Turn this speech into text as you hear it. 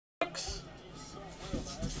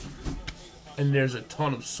And there's a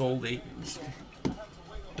ton of sold 8s.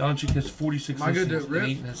 Doncic has 46 listings, and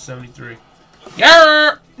Ayton has 73.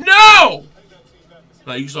 Yeah! No!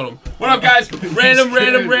 No, you saw them. What up, guys? Random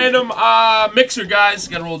mixer, guys.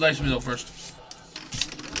 Gotta roll the dice with me though first.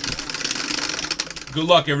 Good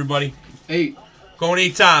luck, everybody. 8. Going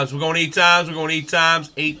 8 times. We're going 8 times. We're going 8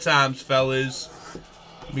 times. 8 times, fellas.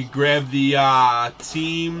 Let me grab the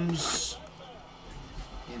teams.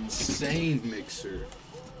 Insane mixer.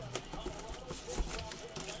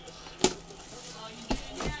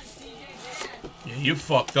 Yeah, you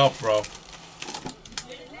fucked up, bro.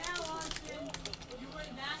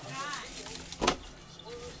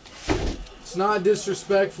 It's not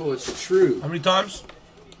disrespectful, it's true. How many times?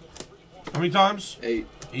 How many times? 8.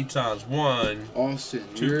 8 times. 1. Austin,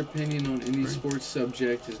 2. your opinion on any sports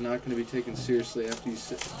subject is not going to be taken seriously after you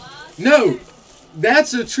say... No!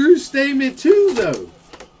 That's a true statement too, though.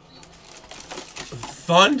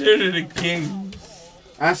 Thunder to the Kings.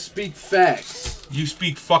 I speak facts. You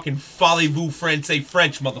speak fucking voulez-vous français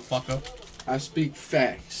French, motherfucker. I speak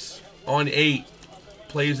facts. On 8.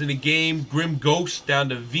 Players in the game. Grim Ghost down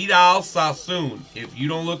to Vidal Sassoon. If you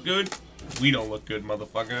don't look good, we don't look good,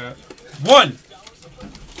 motherfucker. 1,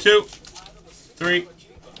 2, 3,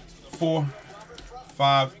 4,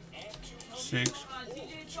 5, 6,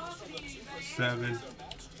 7,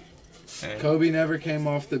 8. Kobe never came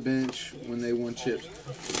off the bench when they won chips.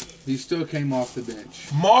 He still came off the bench.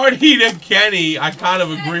 Marty to Kenny, I kind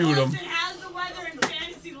of agree with him. How's the weather in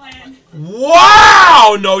Fantasyland?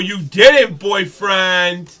 Wow! No, you didn't,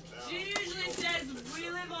 boyfriend. She usually says we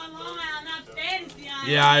live on Long Island, not Fantasy Island.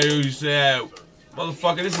 Yeah, I usually said,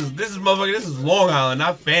 motherfucker, this is Long Island,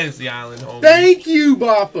 not Fantasy Island, homie. Thank you,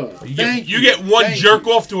 Bappa. You get one jerk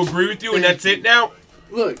off to agree with you, and that's it now?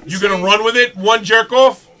 Look, you're gonna run with it? One jerk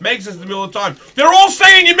off? Makes us in the middle of the time. They're all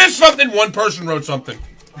saying you missed something. One person wrote something.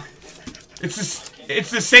 It's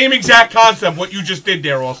the same exact concept what you just did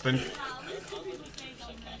there, Austin.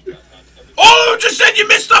 Oh, just said you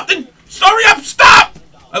missed something. Hurry up, stop.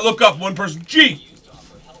 I look up, one person. Gee.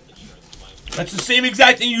 That's the same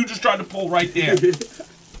exact thing you just tried to pull right there.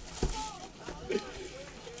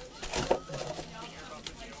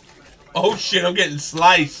 Oh shit, I'm getting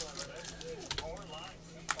sliced.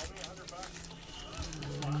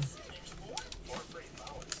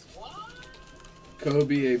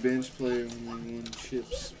 Kobe, a bench player when they won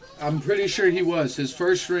chips. I'm pretty sure he was. His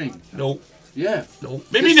first ring. Nope. Yeah. Nope.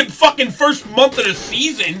 Maybe in the fucking first month of the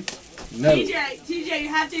season. No. TJ, you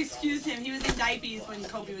have to excuse him. He was in diapers when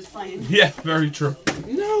Kobe was playing. Yeah, very true.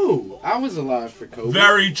 No. I was alive for Kobe.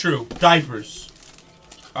 Very true. Diapers.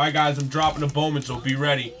 Alright, guys, I'm dropping a Bowman, so be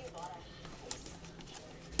ready.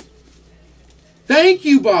 Thank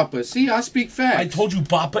you, Bappa. See, I speak facts. I told you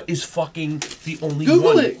Bappa is fucking the only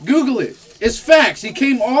Google one. it. Google it. It's facts. He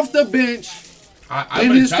came off the bench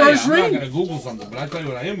in his first ring. I'm not going to Google something, but I'll tell you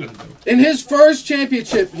what I am going to do. In his first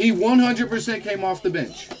championship, he 100% came off the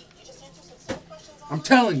bench. I'm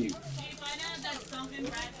telling you.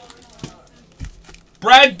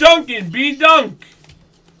 Brad Duncan, B-Dunk.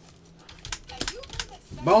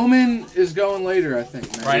 Bowman is going later, I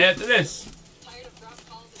think. Man. Right after this.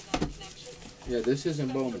 Yeah, this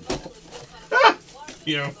isn't Bowman.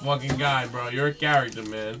 You're a fucking guy, bro. You're a character,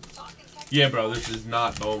 man. Yeah, bro, this is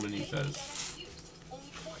not Bowman, he says.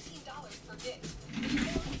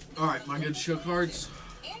 Alright, am I good to show cards?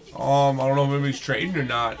 I don't know if anybody's trading or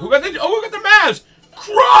not. Who got the... Oh, we got the Mavs!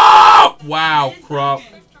 Krupp! Wow, Krupp.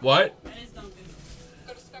 What?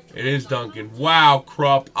 It is Duncan. Wow,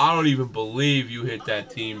 Krupp. I don't even believe you hit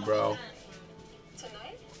that team, bro.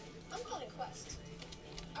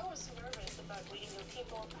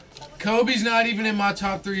 Kobe's not even in my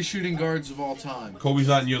top 3 shooting guards of all time. Kobe's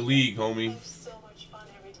not in your league, homie.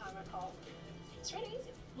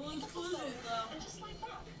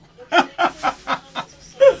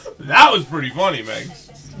 That was pretty funny, Meg.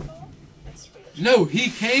 No, he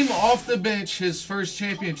came off the bench his first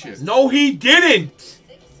championship. No, he didn't.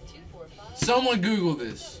 Someone Google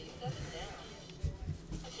this.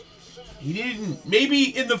 He didn't. Maybe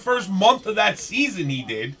in the first month of that season he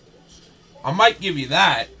did. I might give you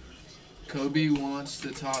that. Kobe wants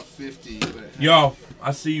the top 50. But yo,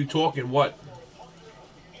 I see you talking. What?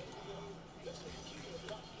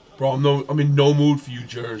 Bro, I'm in no mood for you,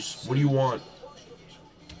 Jers. What do you want?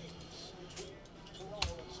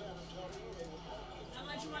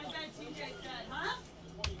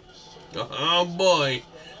 Oh boy,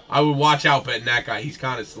 I would watch out betting that guy. He's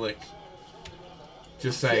kind of slick.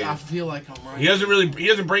 Just saying. I feel like I'm right. He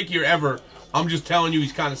doesn't break here ever. I'm just telling you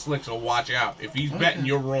he's kind of slick, so watch out. If he's betting,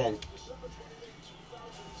 you're wrong.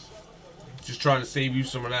 Just trying to save you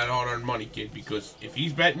some of that hard-earned money, kid, because if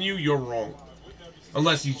he's betting you, you're wrong.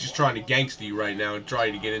 Unless he's just trying to gangster you right now and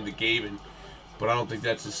try to get into gaming. But I don't think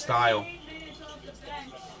that's his style.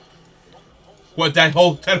 What, that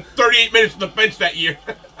 38 minutes on the bench that year?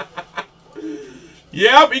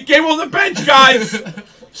 Yep, he came on the bench, guys.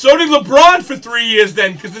 So did LeBron for 3 years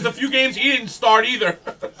then, because there's a few games he didn't start either.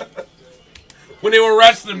 When they were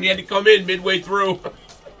resting him, he had to come in midway through.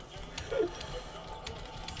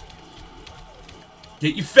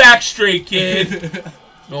 Get your facts straight, kid.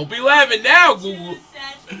 Don't be laughing now, Google.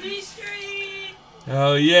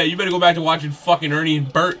 Oh, yeah, you better go back to watching fucking Ernie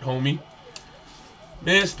and Bert, homie.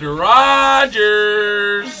 Mr.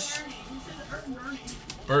 Rogers.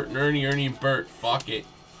 Bert and Ernie, Ernie and Bert. Fuck it.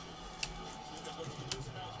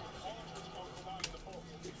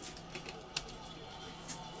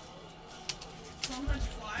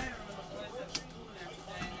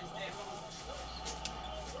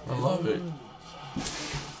 I love it.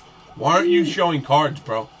 Why aren't you showing cards,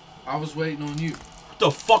 bro? I was waiting on you. What the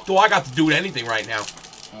fuck do I got to do with anything right now?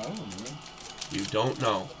 I don't know. You don't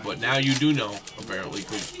know, but now you do know, apparently.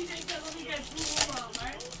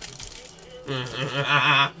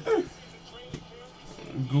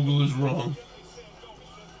 Google is wrong.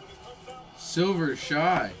 Silver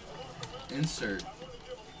Shy. Insert.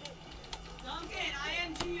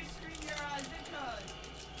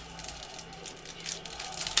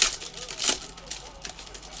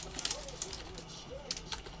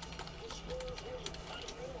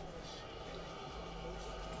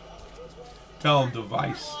 Tell him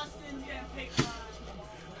device.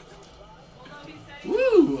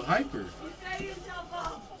 Woo! Hyper.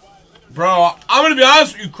 Bro, I'm going to be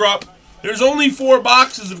honest with you, Krupp. There's only 4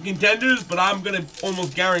 boxes of contenders, but I'm going to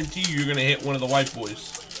almost guarantee you're going to hit one of the white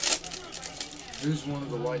boys. Who's one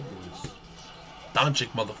of the white boys? Doncic,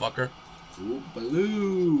 motherfucker. Ooh,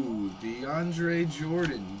 Blue. DeAndre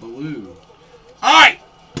Jordan. Blue. Alright!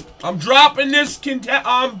 I'm dropping this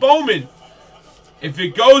on Bowman. If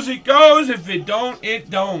it goes, it goes. If it don't,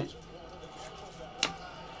 it don't.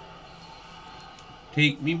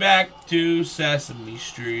 Take me back to Sesame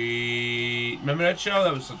Street. Remember that show?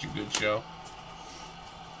 That was such a good show.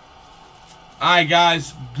 Alright,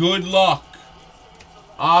 guys. Good luck.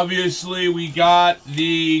 Obviously, we got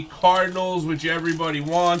the Cardinals, which everybody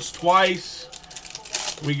wants twice.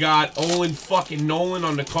 We got Olin fucking Nolan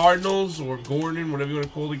on the Cardinals, or Gordon, whatever you want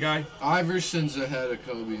to call the guy. Iverson's ahead of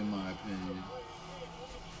Kobe, in my opinion.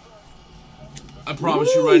 I promise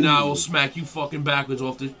you right now, I will smack you fucking backwards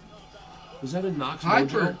off the... Was that a Knox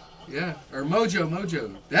Hyper. Mojo? Yeah. Or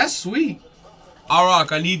Mojo. That's sweet.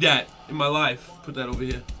 Rock, I need that in my life. Put that over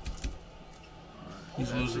here.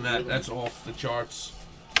 He's losing that. That's off the charts.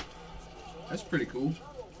 That's pretty cool.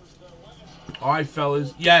 Alright,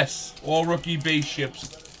 fellas. Yes. All rookie base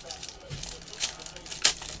ships.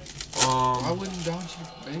 I wouldn't dodge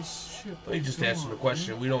your base ship. They just asked him a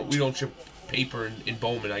question. We don't ship paper in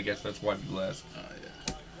Bowman, I guess that's why people ask. Yeah.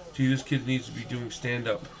 Gee, this kid needs to be doing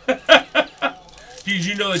stand-up. Did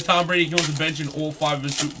you know that Tom Brady came on the bench in all 5 of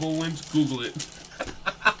his Super Bowl wins? Google it.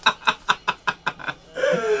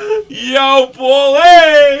 Yo,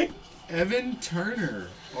 Paulie! Evan Turner.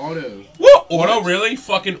 Auto. What? Auto? Really?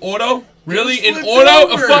 Fucking auto? Really? An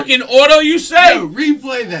auto? Over. A fucking auto, you say? No,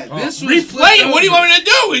 replay that. This was replay it? What do you want me to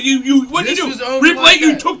do? What did you do? Replay? Like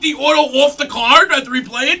you took the auto off the card? I have to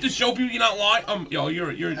replay it to show people you're not lying? Yo,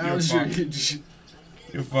 you're fucked.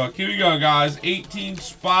 You're fucked. Here we go, guys. 18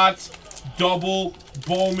 spots. Double.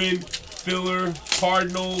 Bowman. Filler.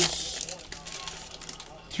 Cardinals.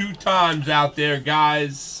 2 times out there,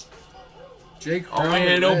 guys. Jake Oh,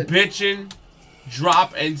 man, no bitching.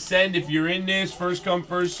 Drop and send if you're in this. First come,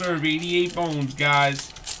 first serve. 88 bones, guys.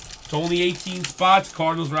 It's only 18 spots.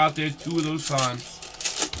 Cardinals are out there 2 of those times.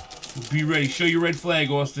 Be ready. Show your red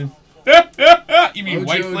flag, Austin. You mean Mojo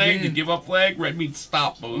white flag? Again. The give up flag? Red means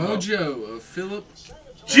stop, Bozo. Mojo. Philip.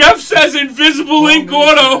 Jeff says invisible ink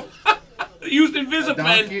auto. Used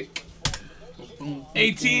Invisipen.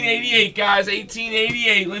 1888, guys.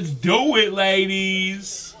 1888. Let's do it,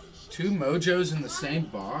 ladies. 2 Mojos in the same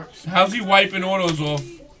box. How's he wiping autos off?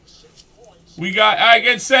 We got... All right,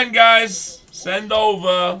 get send, guys. Send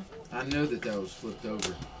over. I know that was flipped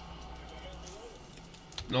over.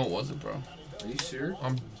 No, it wasn't, bro. Are you sure?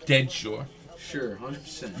 I'm dead sure. Sure,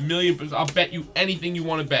 100%. $1,000,000%. I'll bet you anything you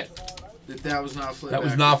want to bet. That was not flipped backwards. That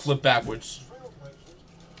was not flipped backwards.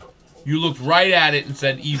 You looked right at it and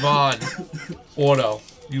said, Yvonne, auto.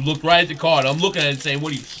 You looked right at the card. I'm looking at it saying,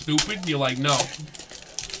 what are you, stupid? And you're like, no.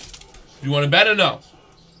 You want to bet or no?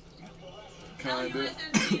 Kinda.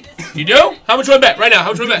 You do? How much do I bet? Right now, how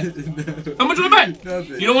much do I bet? No. How much do I bet?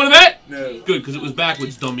 Nothing. You don't want to bet? No. Good, because it was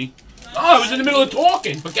backwards, dummy. Oh, I was in the middle of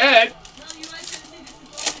talking, but go ahead.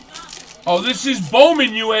 Oh, this is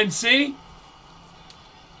Bowman UNC.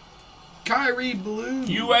 Kyrie Blue.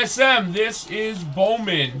 USM, this is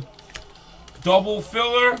Bowman. Double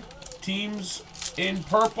filler. Teams in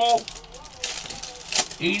purple.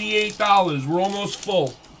 $88. We're almost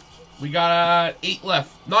full. We got 8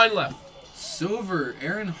 left. 9 left. Silver,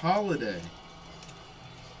 Aaron Holiday.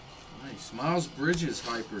 Nice. Miles Bridges,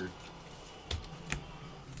 hyper.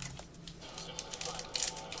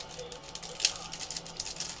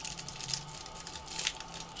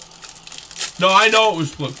 No, I know it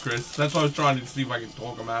was flipped, Chris. That's why I was trying to see if I can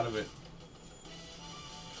talk him out of it.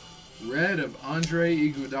 Red of Andre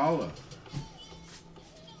Iguodala.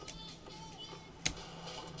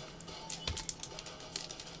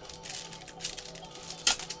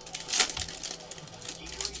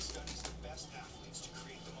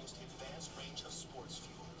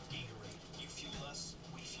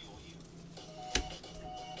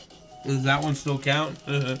 Does that one still count?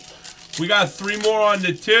 We got 3 more on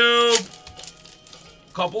the tube.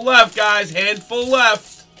 Couple left, guys. Handful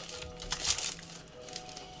left.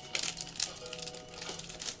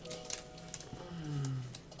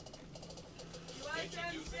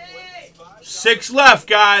 Six left,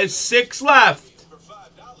 guys. 6 left.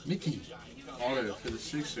 Mickey. Auto for the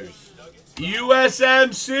Sixers.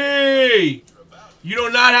 USMC. You do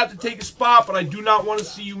not have to take a spot, but I do not want to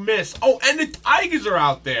see you miss. Oh, and the Tigers are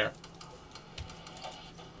out there.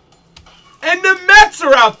 And the Mets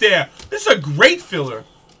are out there. This is a great filler.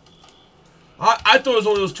 I thought it was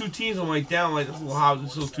only those 2 teams. I'm like, down, like, wow,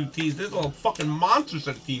 this is those 2 teams. This is a fucking monster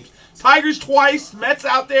set of teams. Tigers twice, Mets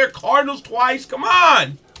out there, Cardinals twice. Come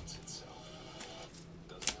on.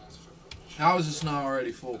 How is this not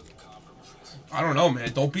already full? I don't know,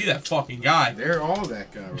 man. Don't be that fucking guy. They're all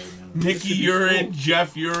that guy right now. Nikki, you're in.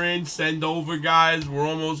 Jeff, you're in. Send over, guys. We're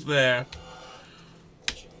almost there.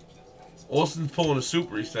 Austin's pulling a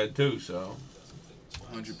super, he said, too, so.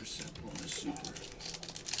 100% pulling a super.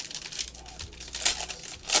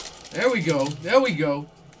 There we go. There we go.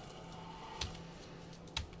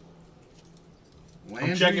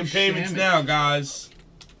 I'm checking payments now, guys.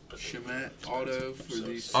 Shamet auto for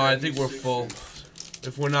these. I think we're full.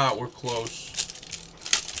 If we're not, we're close.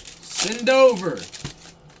 Send over.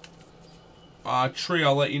 Tree,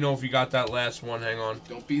 I'll let you know if you got that last one. Hang on.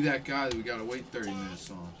 Don't be that guy that we gotta wait 30 minutes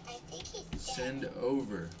on. Send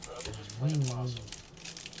over.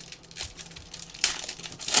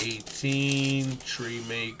 18. Tree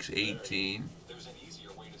makes 18.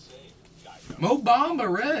 Mo Bamba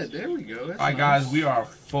red. There we go. That's All right, nice. guys, we are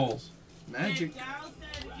full. Magic.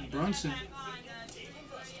 Brunson.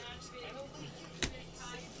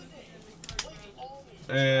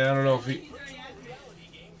 I don't know if he.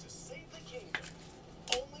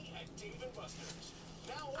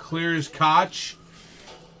 Clears Koch.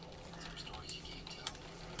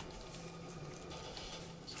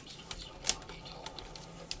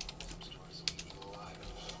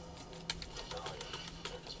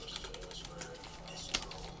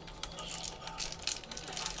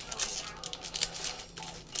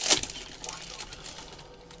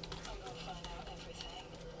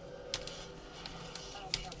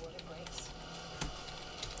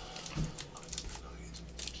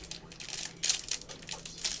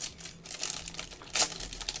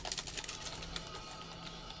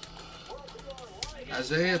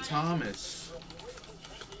 Isaiah Thomas.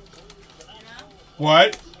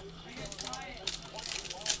 What?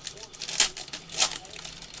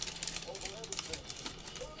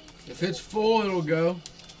 If it's full, it'll go.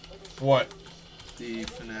 What? The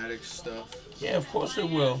Fanatics stuff. Yeah, of course it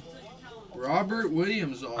will. Robert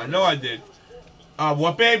Williams. I know I did.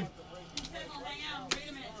 What, babe?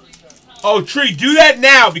 Oh, Tree, do that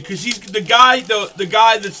now because he's the guy. The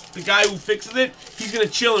guy who fixes it. He's gonna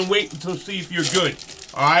chill and wait until see if you're good.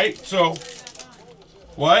 All right. So,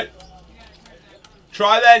 what?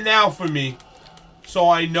 Try that now for me, so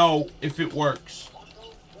I know if it works.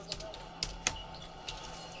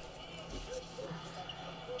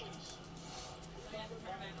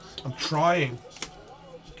 I'm trying.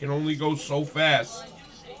 Can only go so fast.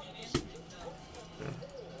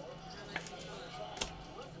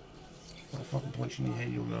 I'll fucking punch you in the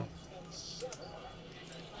head, you'll know.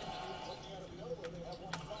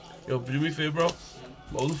 Yo, do me a favor, bro.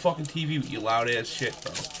 Load the fucking TV with your loud ass shit,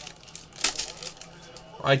 bro.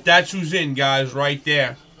 Alright, that's who's in, guys, right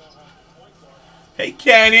there. Hey,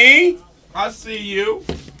 Kenny! I see you. What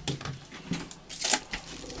does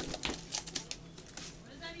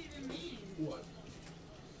that even mean? What?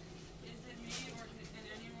 Is it me or can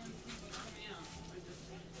anyone see what's coming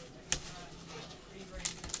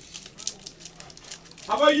out?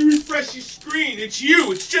 How about you refresh your screen? It's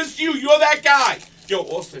you. It's just you. You're that guy. Yo,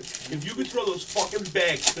 Austin, if you could throw those fucking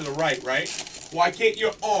bags to the right, why can't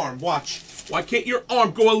your arm, watch, why can't your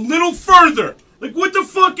arm go a little further? Like, what the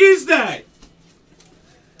fuck is that?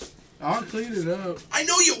 I'll clean it up. I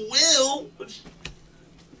know you will. But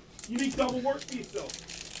you need double work for yourself.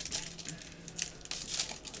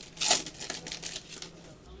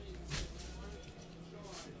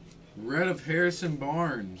 Red of Harrison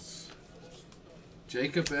Barnes.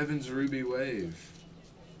 Jacob Evans Ruby Wave.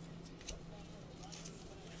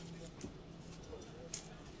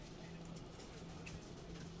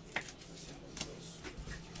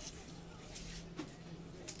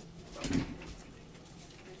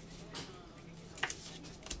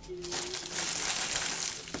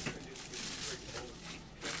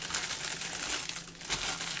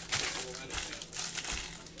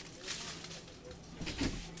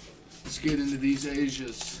 Let's get into these Asia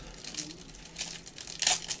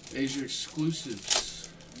exclusives.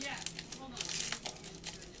 Yeah, hold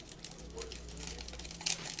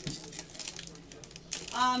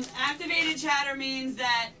on. Activated chatter means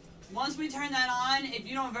that once we turn that on, if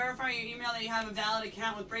you don't verify your email that you have a valid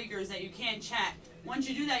account with Breakers, that you can't chat. Once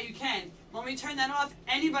you do that, you can. When we turn that off,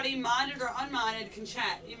 anybody modded or unmodded can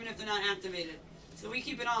chat, even if they're not activated. So we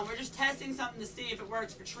keep it on. We're just testing something to see if it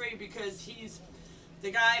works for Trey, because he's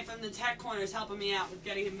the guy from the tech corner is helping me out with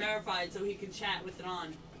getting him verified so he can chat with it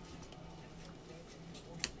on.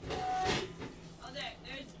 Oh,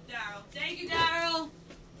 there's Daryl. Thank you, Daryl.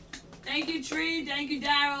 Thank you, Tree. Thank you,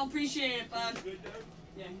 Daryl. Appreciate it, bud.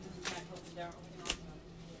 Yeah, he's in the back. Hopefully, Daryl.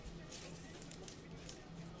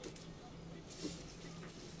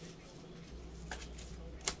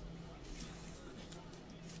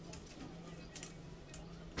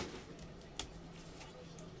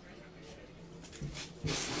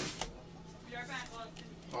 Be right back, Austin.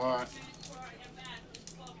 All right.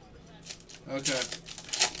 Okay.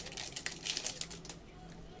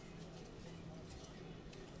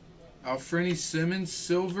 Alfreni Simmons,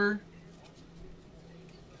 silver.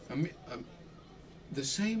 The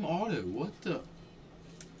same auto. What the?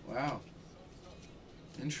 Wow.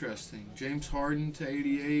 Interesting. James Harden to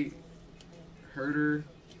 88. Herter.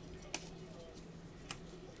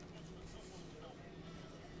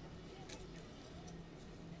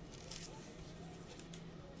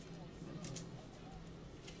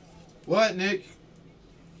 What, Nick?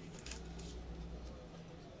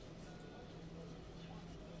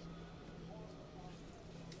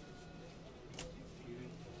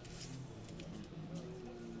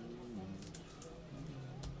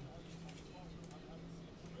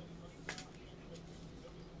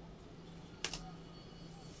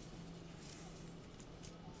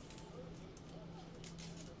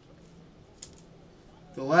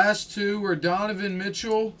 The last two were Donovan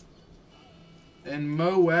Mitchell and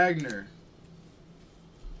Mo Wagner.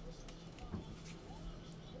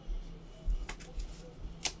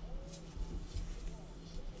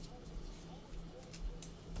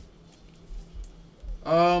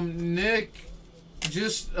 Nick,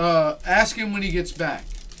 just ask him when he gets back.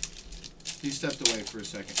 He stepped away for a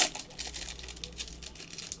second.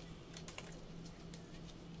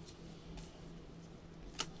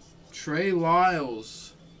 Trey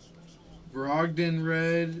Lyles, Brogdon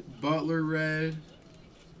red, Butler red,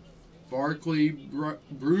 Barkley,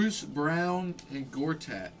 Bruce Brown, and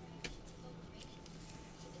Gortat.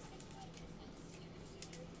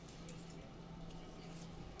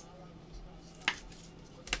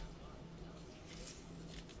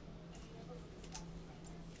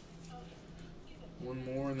 One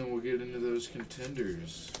more and then we'll get into those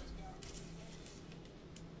contenders.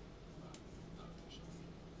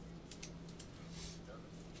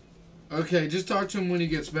 Okay, just talk to him when he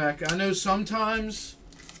gets back. I know sometimes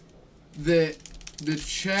that the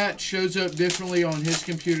chat shows up differently on his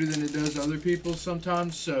computer than it does other people's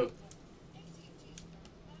sometimes, so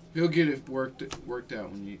he'll get it worked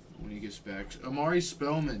out when he gets back. Amari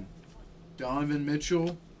Spellman, Donovan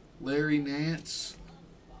Mitchell, Larry Nance,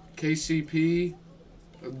 KCP,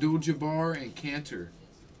 Abdul-Jabbar, and Cantor.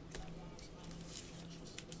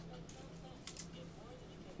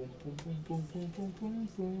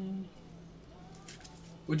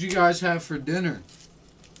 What'd you guys have for dinner?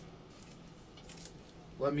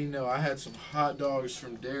 Let me know. I had some hot dogs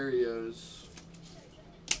from Dario's.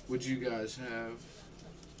 What'd you guys have?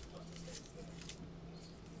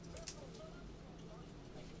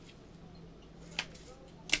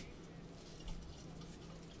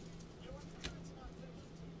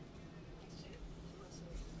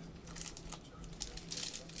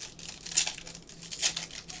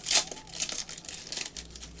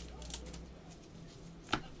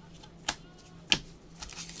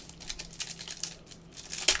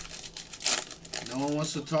 No one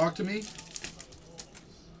wants to talk to me?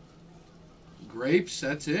 Grapes,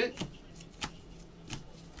 that's it?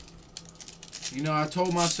 You know, I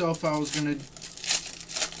told myself I was going to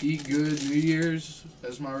eat good New Year's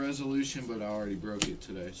as my resolution, but I already broke it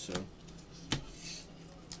today, so.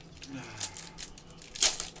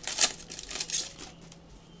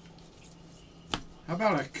 How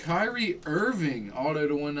about a Kyrie Irving auto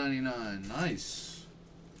to 199? Nice.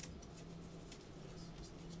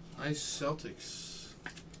 Nice Celtics.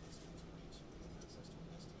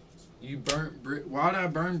 You burnt why'd I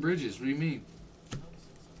burn bridges? What do you mean?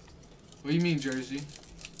 What do you mean, Jersey?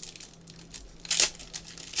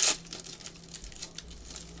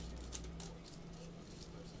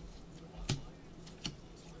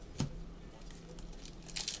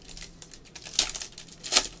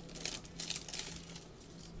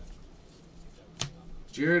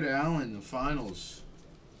 Jared Allen, the finals.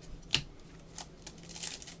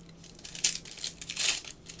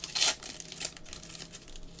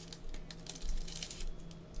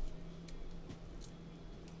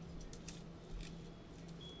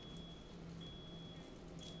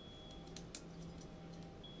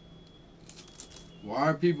 Why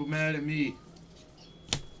are people mad at me?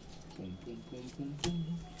 Boom, boom, boom, boom,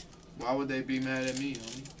 boom. Why would they be mad at me,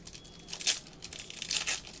 homie?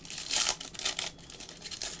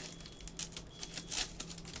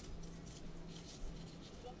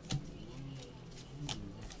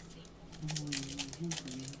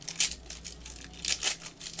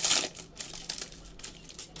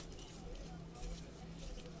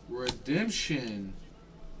 Redemption.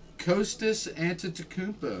 Kostas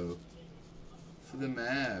Antetokounmpo for the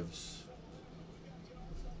Mavs.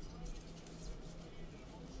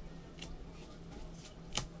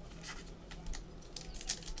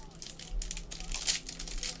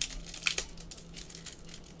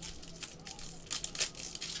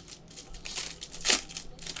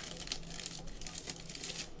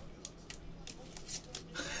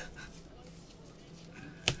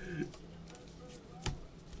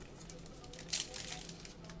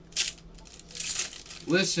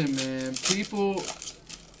 Listen, man, people,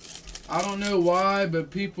 I don't know why,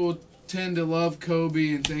 but people tend to love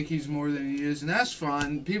Kobe and think he's more than he is, and that's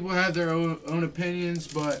fine. People have their own opinions,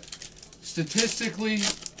 but statistically,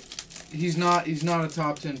 he's not a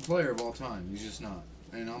top 10 player of all time. He's just not.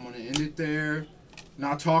 And I'm going to end it there.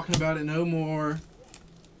 Not talking about it no more.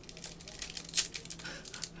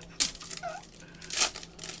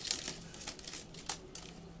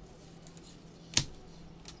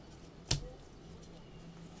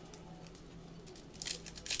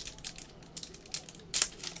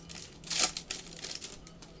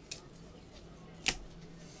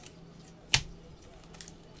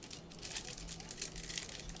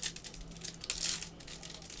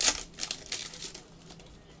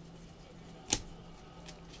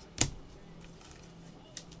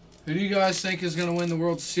 Who do you guys think is going to win the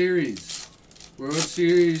World Series? World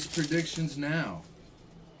Series predictions now.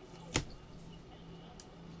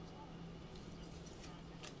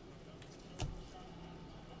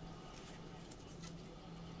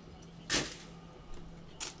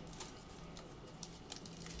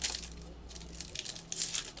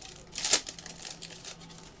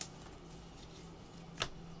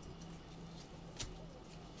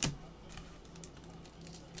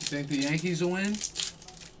 You think the Yankees will win?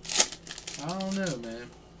 I don't know, man.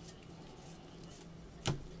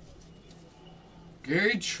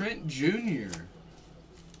 Gary Trent Jr.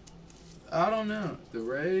 I don't know. The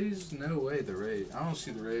Rays? No way the Rays. I don't see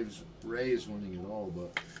the Rays winning at all,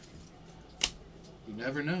 but you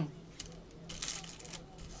never know.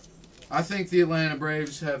 I think the Atlanta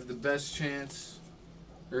Braves have the best chance,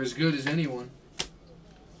 or as good as anyone.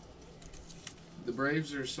 The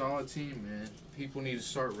Braves are a solid team, man. People need to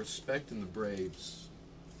start respecting the Braves.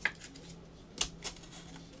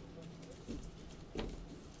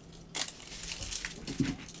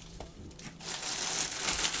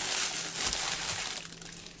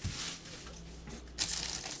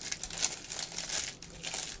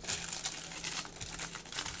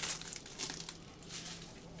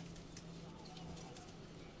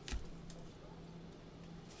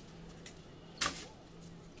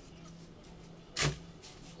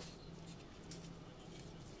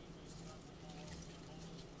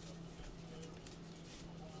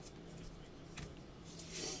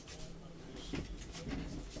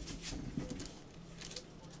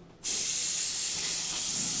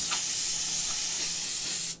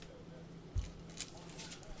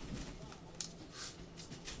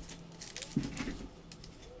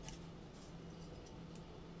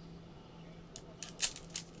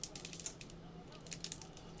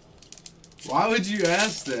 Why would you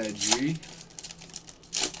ask that, G?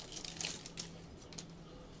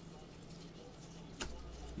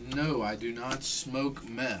 No, I do not smoke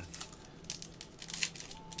meth.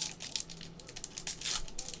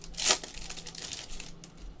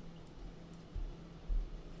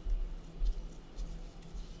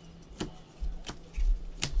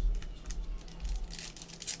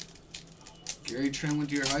 Gary Trent went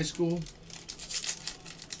to your high school?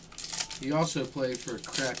 He also played for a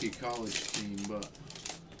crappy college team, but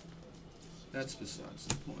that's besides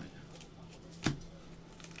the point.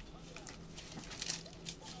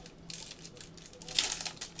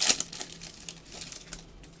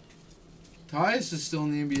 Tyus is still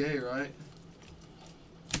in the NBA, right?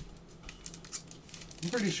 I'm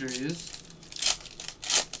pretty sure he is.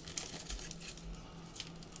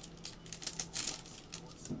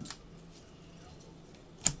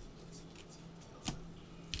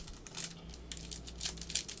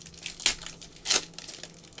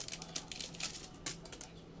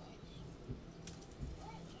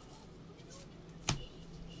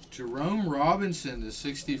 Jerome Robinson to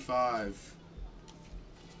 65.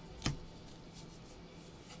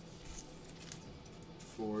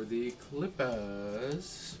 For the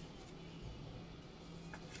Clippers.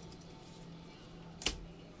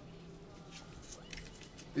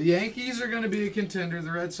 The Yankees are going to be a contender.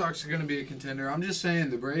 The Red Sox are going to be a contender. I'm just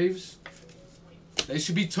saying the Braves, they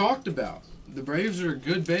should be talked about. The Braves are a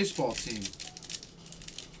good baseball team.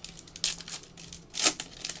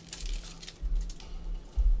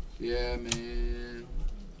 Yeah, man.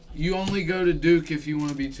 You only go to Duke if you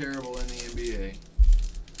want to be terrible in the NBA.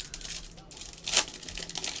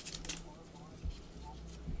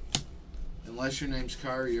 Unless your name's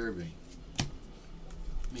Kyrie Irving. I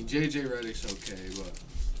mean, J.J. Redick's okay, but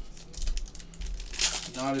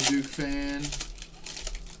not a Duke fan.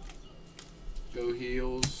 Go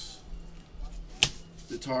Heels.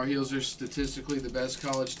 The Tar Heels are statistically the best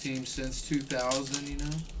college team since 2000, you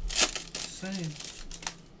know? Just saying.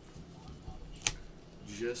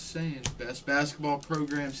 Just saying. Best basketball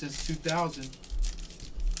program since 2000.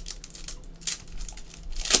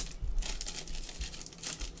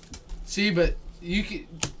 See, but you can.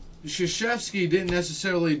 Krzyzewski didn't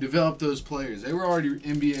necessarily develop those players. They were already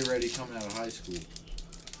NBA ready coming out of high school.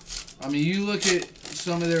 I mean, you look at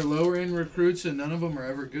some of their lower end recruits, and none of them are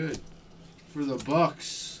ever good. For the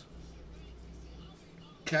Bucks,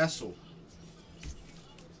 Castle.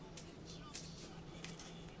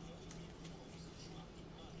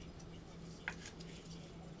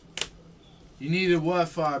 You needed what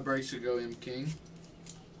 5 breaks ago, M. King?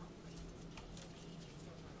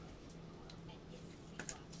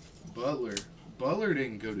 Butler. Butler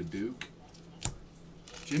didn't go to Duke.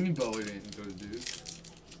 Jimmy Butler didn't go to Duke.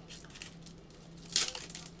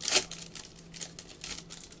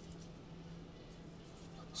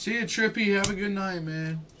 See you, Trippy. Have a good night,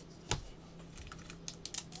 man.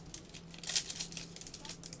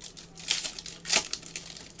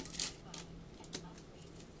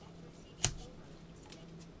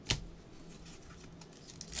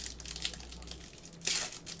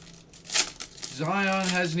 Zion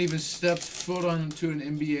hasn't even stepped foot onto an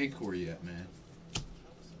NBA court yet, man.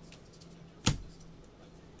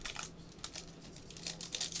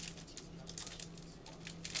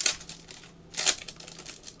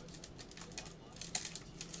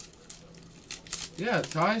 Yeah,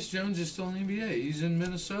 Tyus Jones is still in the NBA. He's in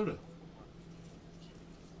Minnesota.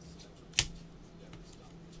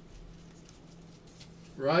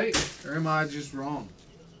 Right? Or am I just wrong?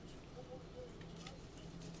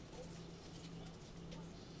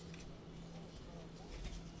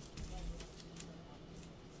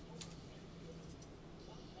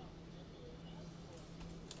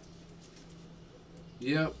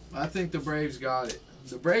 Yep, I think the Braves got it.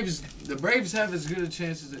 The Braves have as good a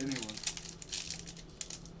chance as anyone.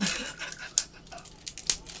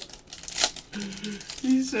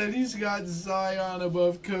 He said he's got Zion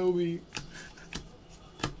above Kobe.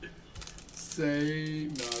 Say,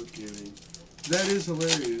 no, I'm kidding. That is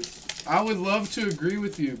hilarious. I would love to agree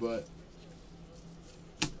with you, but...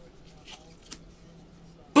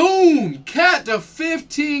 Boom! Cat to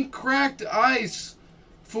 15 cracked ice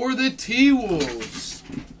for the T-Wolves.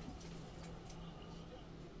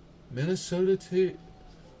 Minnesota T.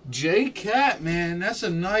 J. Cat, man. That's a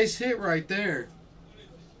nice hit right there.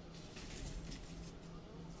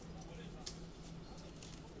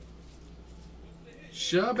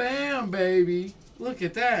 Shabam, baby. Look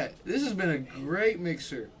at that. This has been a great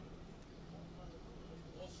mixer.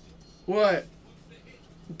 What?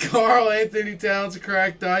 Carl Anthony Towns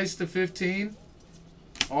cracked ice to 15.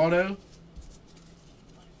 Auto.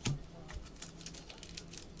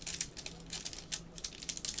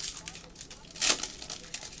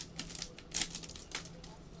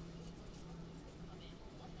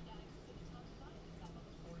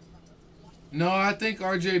 No, I think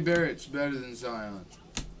R.J. Barrett's better than Zion.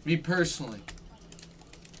 Me personally.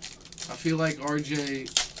 I feel like R.J.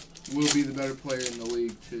 will be the better player in the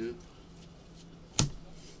league, too.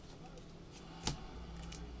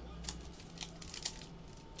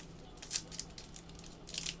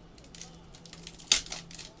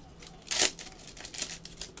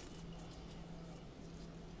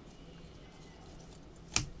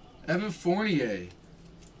 Evan Fournier.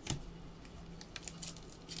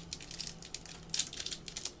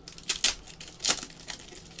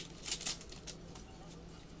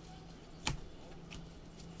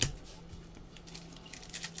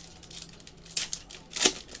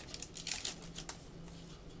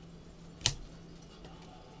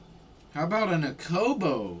 How about an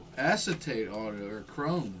Akobo acetate auto or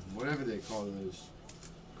chrome, whatever they call those?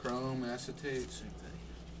 Chrome, acetate, same thing.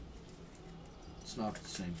 It's not the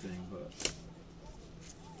same thing, but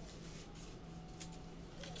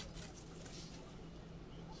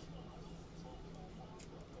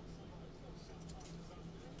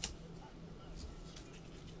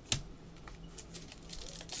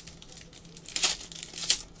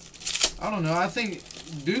I don't know. I think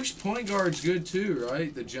Duke's point guard's good too,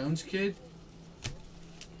 right? The Jones kid.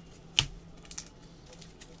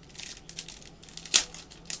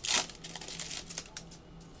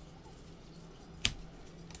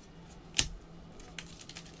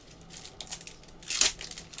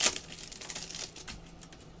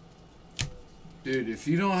 Dude, if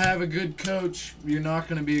you don't have a good coach, you're not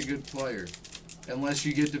going to be a good player. Unless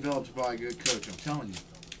you get developed by a good coach, I'm telling you.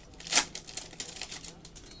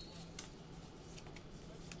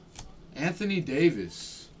 Anthony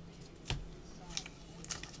Davis.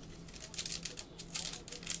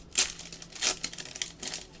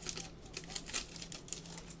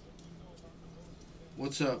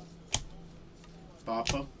 What's up,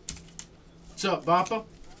 Bappa? What's up, Bappa?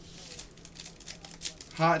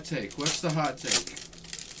 Hot take. What's the hot take?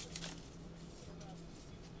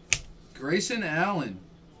 Grayson Allen.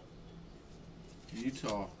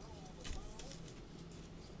 Utah.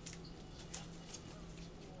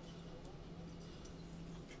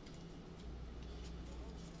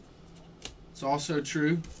 It's also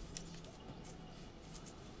true.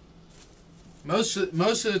 Most of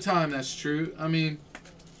the time that's true. I mean,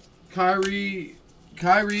 Kyrie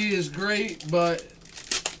is great, but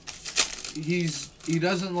he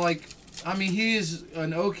doesn't like. I mean, he is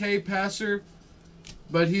an okay passer,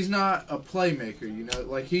 but he's not a playmaker. You know,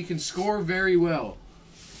 like he can score very well,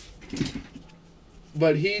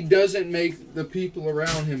 but he doesn't make the people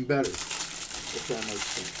around him better. If that makes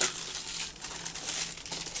sense.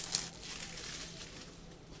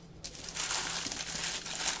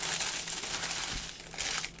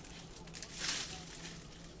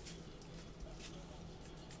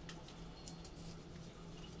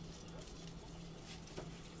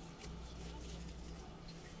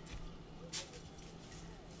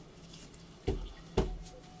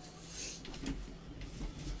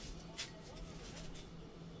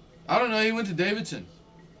 I don't know. He went to Davidson.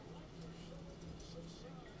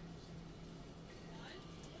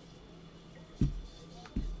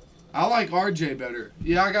 I like RJ better.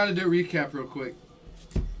 Yeah, I got to do a recap real quick.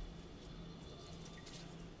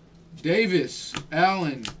 Davis,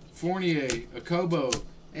 Allen, Fournier, Akobo,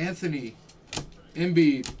 Anthony,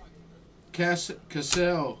 Embiid,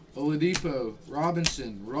 Cassell, Oladipo,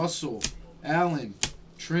 Robinson, Russell, Allen,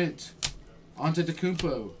 Trent,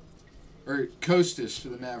 Antetokounmpo, or Kostas for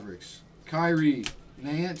the Mavericks, Kyrie,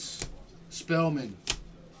 Nance, Spellman,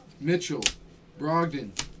 Mitchell,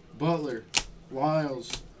 Brogdon, Butler,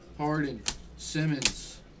 Lyles, Harden,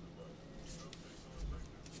 Simmons,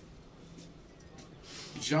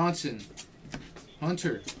 Johnson,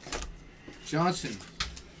 Hunter, Johnson.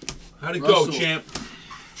 How'd it Russell, go, champ?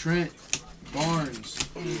 Trent, Barnes,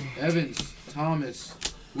 Evans, Thomas,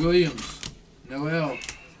 Williams, Noel,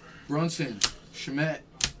 Brunson, Shamet,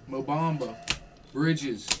 Mobamba,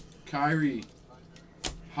 Bridges, Kyrie,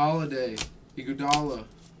 Holiday, Iguodala,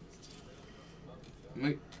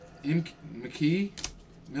 McKee,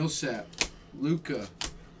 Millsap, Luka,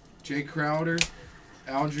 Jay Crowder,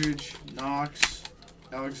 Aldridge, Knox,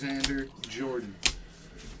 Alexander, Jordan.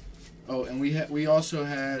 Oh, and we also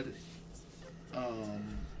had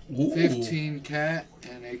 15 Cat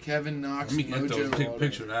and a Kevin Knox. Let me get those. Take a Auto.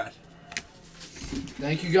 picture of that.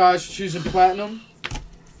 Thank you guys for choosing Platinum.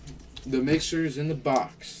 The mixer is in the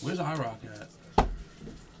box. Where's iRock at?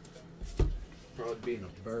 Probably being a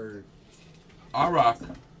bird.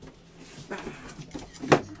 iRock.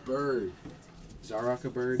 Bird. Is iRock a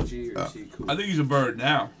bird, G, or is he cool? I think he's a bird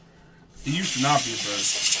now. He used to not be a bird.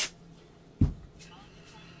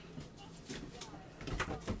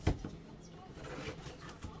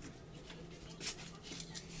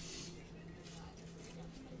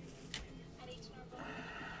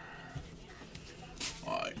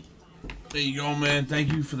 There you go, man.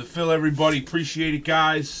 Thank you for the fill, everybody. Appreciate it,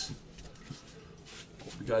 guys.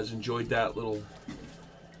 Hope you guys enjoyed that little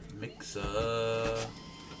mix.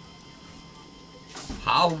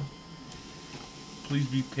 Holla. Please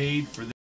be paid for this.